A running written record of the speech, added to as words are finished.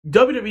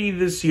WWE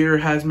this year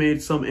has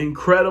made some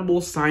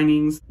incredible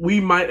signings. We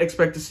might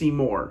expect to see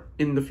more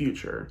in the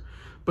future.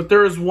 But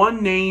there is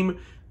one name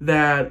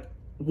that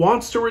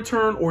wants to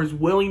return or is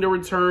willing to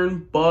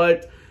return,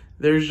 but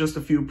there's just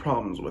a few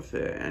problems with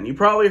it. And you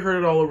probably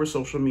heard it all over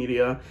social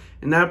media.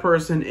 And that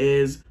person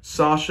is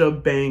Sasha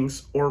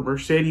Banks, or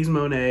Mercedes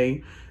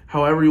Moné,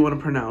 however you want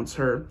to pronounce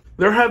her.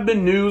 There have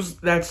been news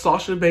that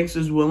Sasha Banks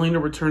is willing to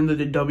return to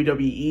the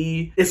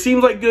WWE. It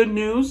seems like good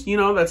news, you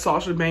know, that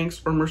Sasha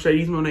Banks or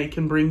Mercedes Moné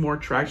can bring more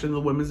traction to the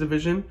women's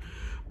division.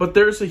 But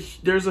there's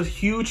a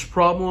huge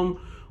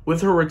problem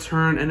with her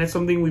return, and it's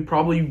something we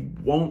probably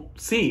won't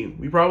see.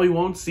 We probably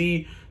won't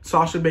see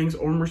Sasha Banks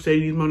or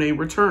Mercedes Moné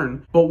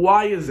return. But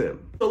why is it?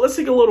 So let's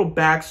take a little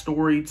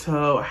backstory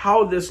to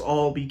how this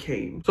all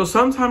became. So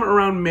sometime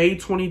around May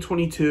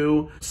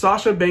 2022,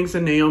 Sasha Banks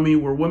and Naomi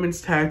were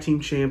women's tag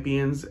team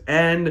champions,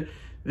 and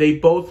they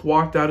both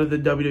walked out of the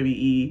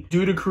WWE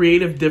due to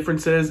creative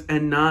differences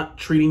and not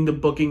treating the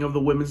booking of the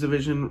women's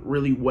division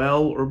really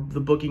well, or the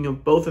booking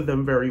of both of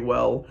them very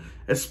well,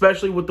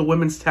 especially with the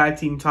women's tag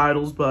team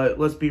titles. But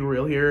let's be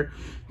real here,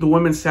 the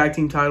women's tag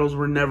team titles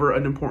were never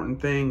an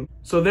important thing.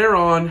 So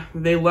thereon,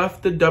 they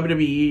left the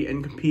WWE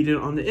and competed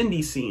on the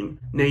indie scene.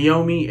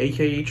 Naomi,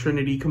 aka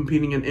Trinity,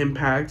 competing in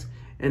Impact,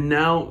 and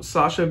now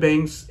Sasha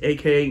Banks,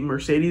 aka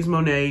Mercedes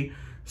Moné,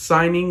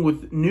 signing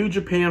with New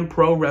Japan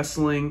Pro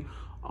Wrestling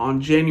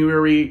on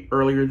January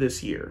earlier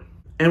this year.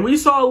 And we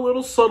saw a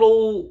little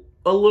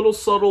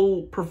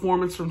subtle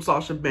performance from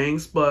Sasha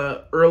Banks,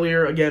 but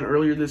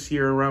earlier this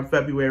year, around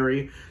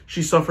February,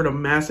 she suffered a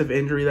massive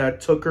injury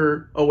that took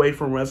her away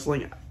from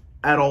wrestling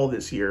at all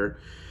this year.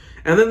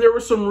 And then there were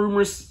some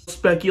rumors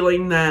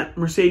speculating that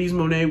Mercedes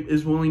Moné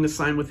is willing to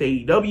sign with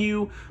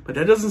AEW, but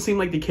that doesn't seem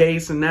like the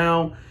case. And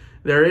now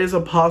there is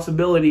a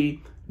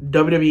possibility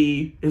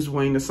WWE is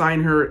willing to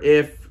sign her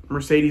if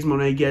Mercedes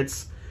Moné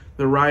gets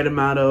the right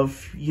amount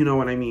of, you know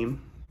what I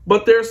mean.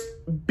 But there's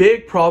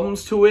big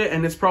problems to it,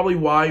 and it's probably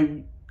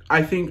why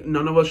I think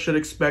none of us should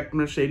expect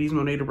Mercedes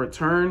Moné to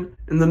return.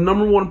 And the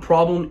number one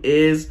problem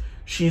is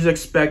she's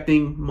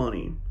expecting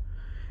money.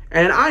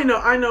 And I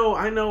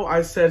know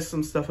I said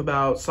some stuff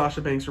about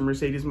Sasha Banks or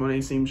Mercedes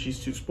Moné, seems she's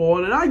too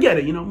spoiled, and I get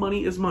it, you know,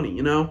 money is money,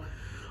 you know.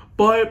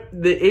 But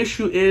the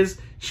issue is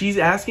she's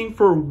asking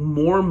for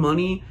more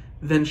money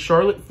than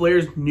Charlotte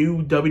Flair's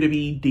new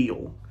WWE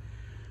deal.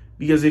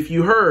 Because if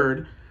you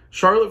heard,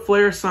 Charlotte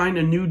Flair signed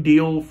a new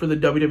deal for the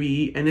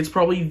WWE, and it's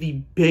probably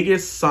the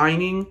biggest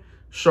signing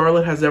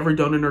Charlotte has ever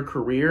done in her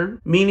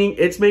career, meaning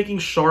it's making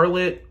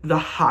Charlotte the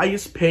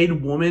highest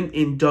paid woman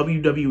in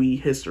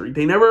WWE history.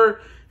 They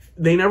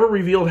never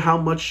revealed how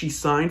much she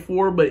signed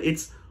for, but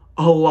it's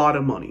a lot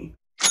of money.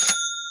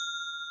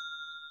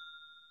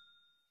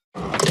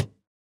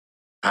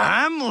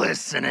 I'm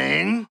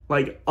listening.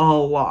 Like, a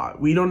lot.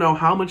 We don't know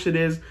how much it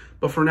is,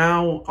 but for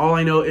now, all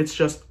I know, it's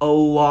just a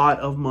lot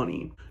of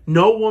money.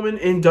 No woman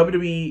in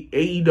WWE,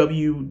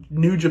 AEW,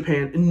 New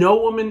Japan, no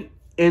woman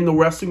in the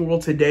wrestling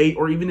world today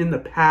or even in the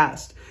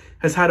past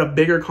has had a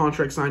bigger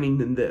contract signing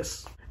than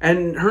this.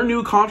 And her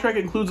new contract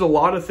includes a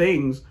lot of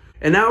things.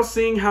 And now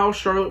seeing how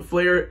Charlotte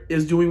Flair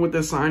is doing with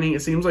this signing,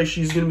 it seems like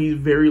she's going to be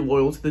very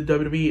loyal to the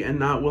WWE and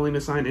not willing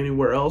to sign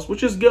anywhere else,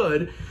 which is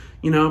good,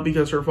 you know,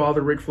 because her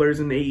father, Ric Flair, is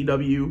in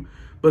AEW.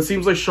 But it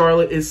seems like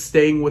Charlotte is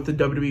staying with the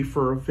WWE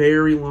for a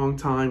very long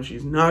time.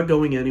 She's not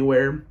going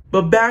anywhere.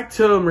 But back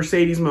to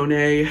Mercedes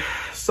Moné.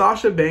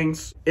 Sasha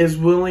Banks is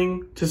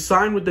willing to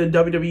sign with the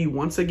WWE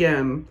once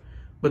again.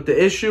 But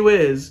the issue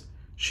is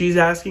she's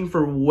asking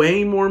for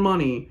way more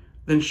money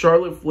than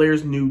Charlotte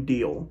Flair's new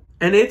deal.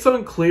 And it's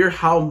unclear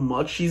how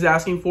much she's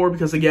asking for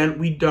because, again,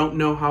 we don't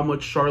know how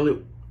much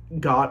Charlotte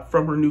got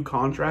from her new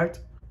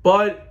contract.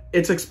 But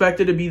it's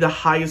expected to be the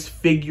highest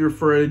figure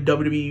for a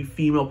WWE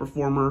female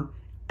performer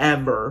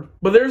ever.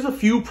 But there's a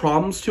few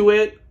problems to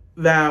it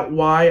that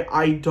why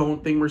I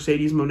don't think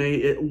Mercedes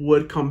Moné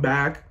would come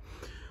back,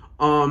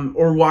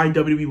 or why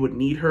WWE would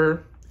need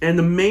her. And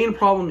the main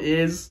problem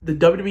is the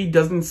WWE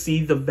doesn't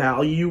see the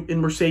value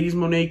in Mercedes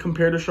Moné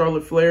compared to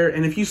Charlotte Flair.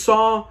 And if you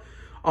saw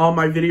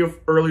my video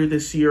earlier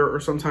this year or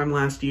sometime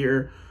last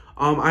year,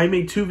 I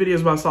made 2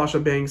 videos about Sasha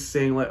Banks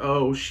saying like,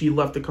 oh, she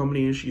left the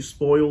company and she's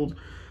spoiled.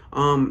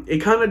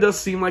 It kind of does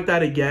seem like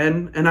that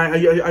again, and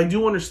I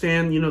do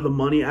understand, you know, the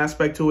money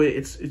aspect to it.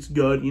 It's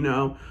good, you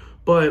know,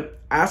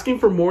 but asking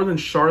for more than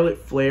Charlotte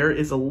Flair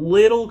is a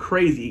little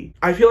crazy.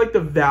 I feel like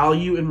the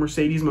value in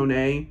Mercedes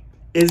Moné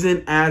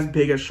isn't as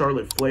big as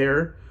Charlotte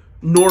Flair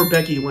nor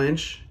Becky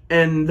Lynch,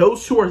 and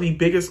those two are the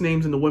biggest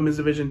names in the women's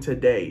division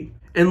today.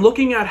 And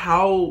looking at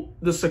how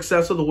the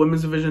success of the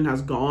women's division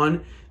has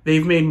gone,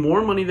 they've made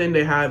more money than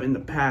they have in the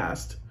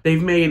past.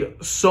 They've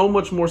made so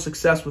much more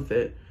success with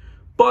it.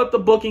 But the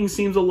booking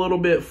seems a little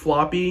bit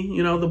floppy,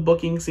 you know, the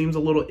booking seems a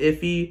little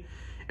iffy.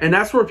 And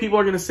that's where people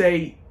are going to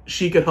say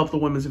she could help the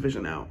women's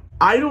division out.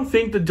 I don't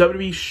think the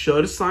WWE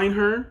should sign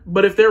her,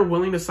 but if they're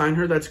willing to sign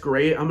her, that's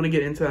great. I'm going to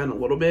get into that in a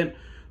little bit.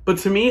 But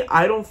to me,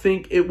 I don't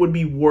think it would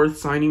be worth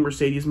signing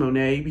Mercedes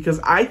Moné because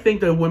I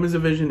think the women's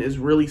division is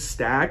really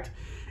stacked.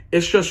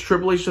 It's just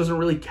Triple H doesn't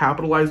really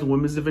capitalize the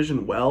women's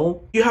division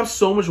well. You have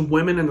so much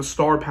women and the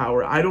star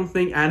power. I don't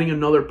think adding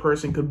another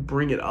person could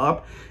bring it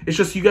up. It's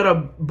just you got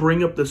to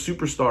bring up the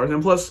superstars.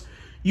 And plus,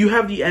 you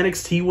have the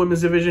NXT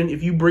women's division.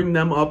 If you bring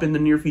them up in the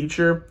near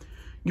future,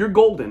 you're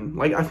golden.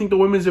 Like, I think the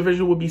women's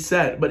division would be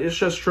set, but it's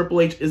just Triple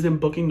H isn't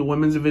booking the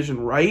women's division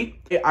right.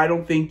 I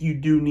don't think you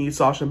do need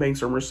Sasha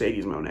Banks or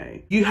Mercedes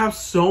Moné. You have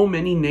so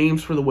many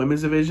names for the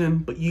women's division,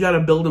 but you got to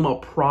build them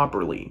up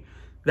properly.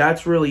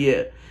 That's really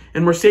it.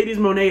 And Mercedes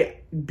Moné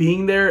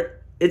being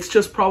there, it's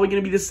just probably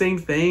going to be the same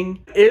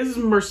thing. Is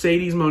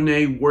Mercedes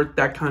Moné worth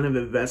that kind of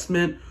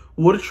investment?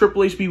 Would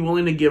Triple H be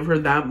willing to give her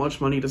that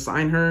much money to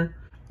sign her?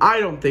 I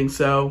don't think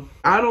so.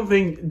 I don't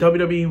think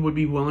WWE would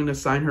be willing to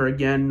sign her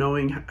again,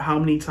 knowing how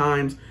many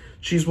times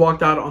she's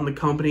walked out on the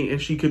company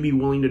and she could be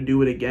willing to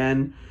do it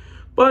again.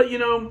 But, you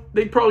know,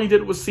 they probably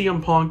did it with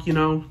CM Punk, you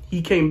know.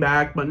 He came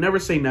back, but never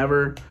say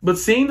never. But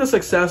seeing the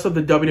success of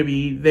the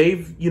WWE,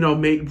 they've, you know,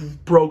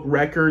 broke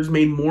records,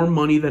 made more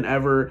money than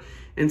ever.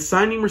 And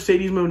signing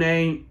Mercedes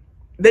Moné,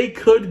 they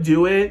could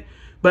do it,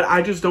 but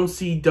I just don't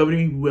see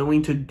WWE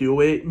willing to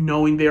do it,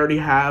 knowing they already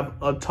have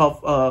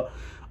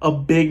a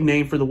big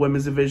name for the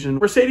women's division.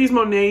 Mercedes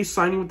Moné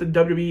signing with the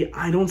WWE,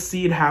 I don't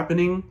see it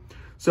happening.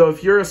 So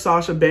if you're a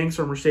Sasha Banks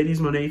or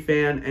Mercedes Moné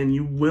fan and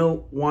you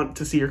will want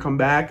to see her come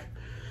back,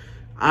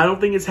 I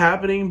don't think it's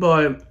happening,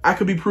 but I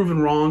could be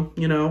proven wrong,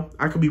 you know.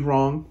 I could be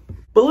wrong.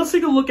 But let's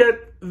take a look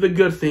at the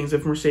good things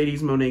if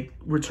Mercedes Moné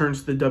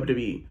returns to the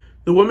WWE.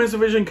 The women's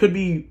division could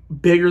be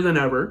bigger than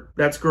ever.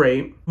 That's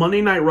great.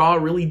 Monday Night Raw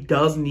really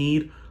does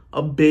need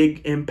a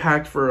big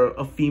impact for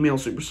a female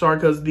superstar,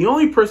 because the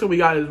only person we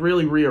got is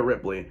really Rhea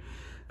Ripley.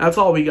 That's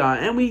all we got.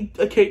 And we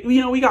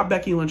got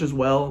Becky Lynch as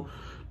well.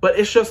 But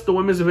it's just the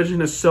women's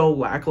division is so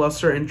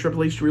lackluster, and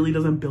Triple H really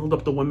doesn't build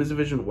up the women's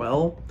division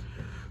well.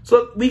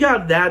 So we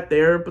got that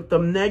there, but the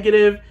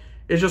negative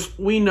is just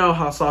we know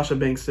how Sasha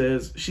Banks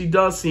is. She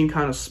does seem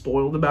kind of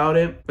spoiled about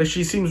it. Like,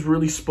 she seems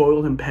really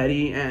spoiled and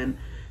petty, and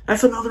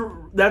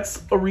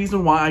that's a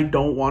reason why I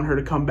don't want her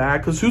to come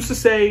back. Because who's to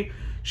say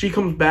she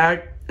comes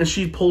back and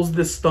she pulls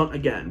this stunt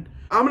again?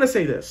 I'm going to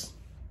say this.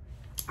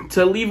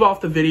 To leave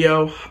off the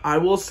video, I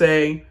will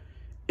say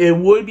it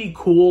would be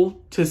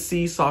cool to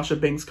see Sasha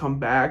Banks come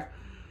back.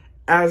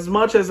 As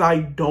much as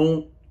I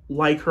don't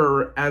like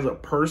her as a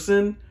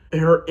person,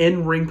 her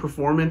in-ring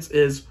performance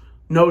is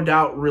no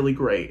doubt really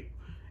great.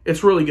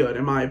 It's really good,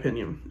 in my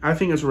opinion. I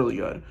think it's really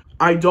good.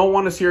 I don't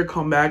want to see her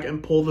come back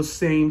and pull the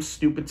same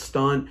stupid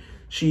stunt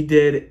she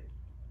did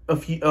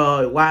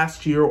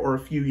last year or a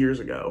few years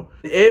ago.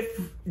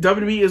 If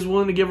WWE is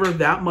willing to give her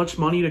that much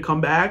money to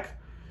come back,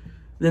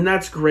 then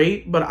that's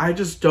great. But I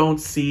just don't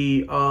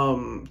see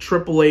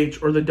Triple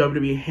H or the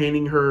WWE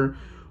handing her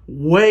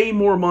way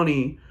more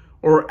money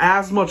or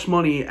as much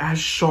money as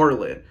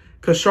Charlotte.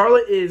 Because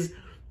Charlotte is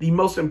the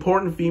most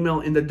important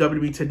female in the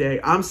WWE today.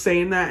 I'm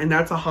saying that, and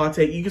that's a hot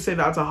take. You can say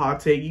that's a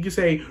hot take. You can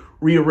say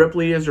Rhea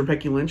Ripley is or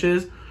Becky Lynch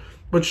is.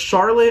 But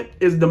Charlotte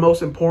is the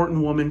most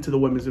important woman to the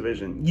women's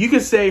division. You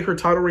could say her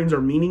title reigns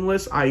are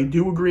meaningless. I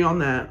do agree on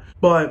that.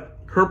 But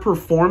her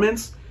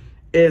performance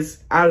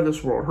is out of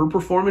this world. Her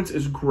performance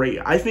is great.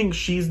 I think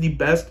she's the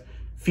best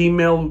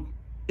female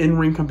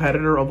in-ring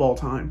competitor of all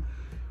time.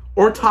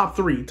 Or top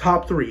three.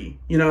 Top three.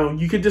 You know,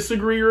 you could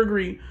disagree or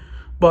agree,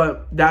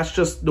 but that's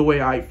just the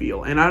way I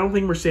feel. And I don't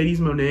think Mercedes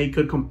Moné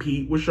could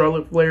compete with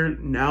Charlotte Flair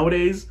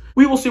nowadays.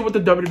 We will see what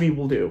the WWE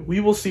will do. We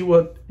will see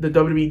what the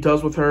WWE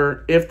does with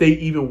her, if they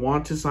even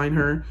want to sign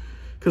her.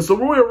 Because the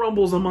Royal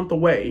Rumble is a month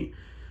away,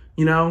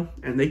 you know,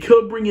 and they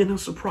could bring in a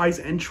surprise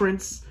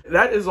entrance.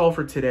 That is all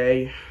for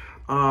today.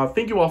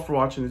 Thank you all for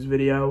watching this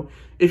video.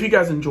 If you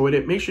guys enjoyed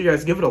it, make sure you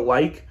guys give it a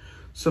like.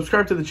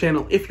 Subscribe to the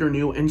channel if you're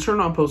new, and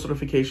turn on post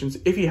notifications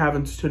if you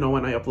haven't to know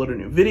when I upload a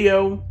new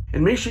video.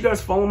 And make sure you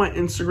guys follow my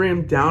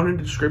Instagram down in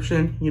the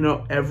description. You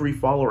know, every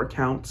follower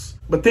counts.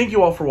 But thank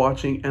you all for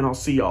watching, and I'll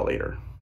see y'all later.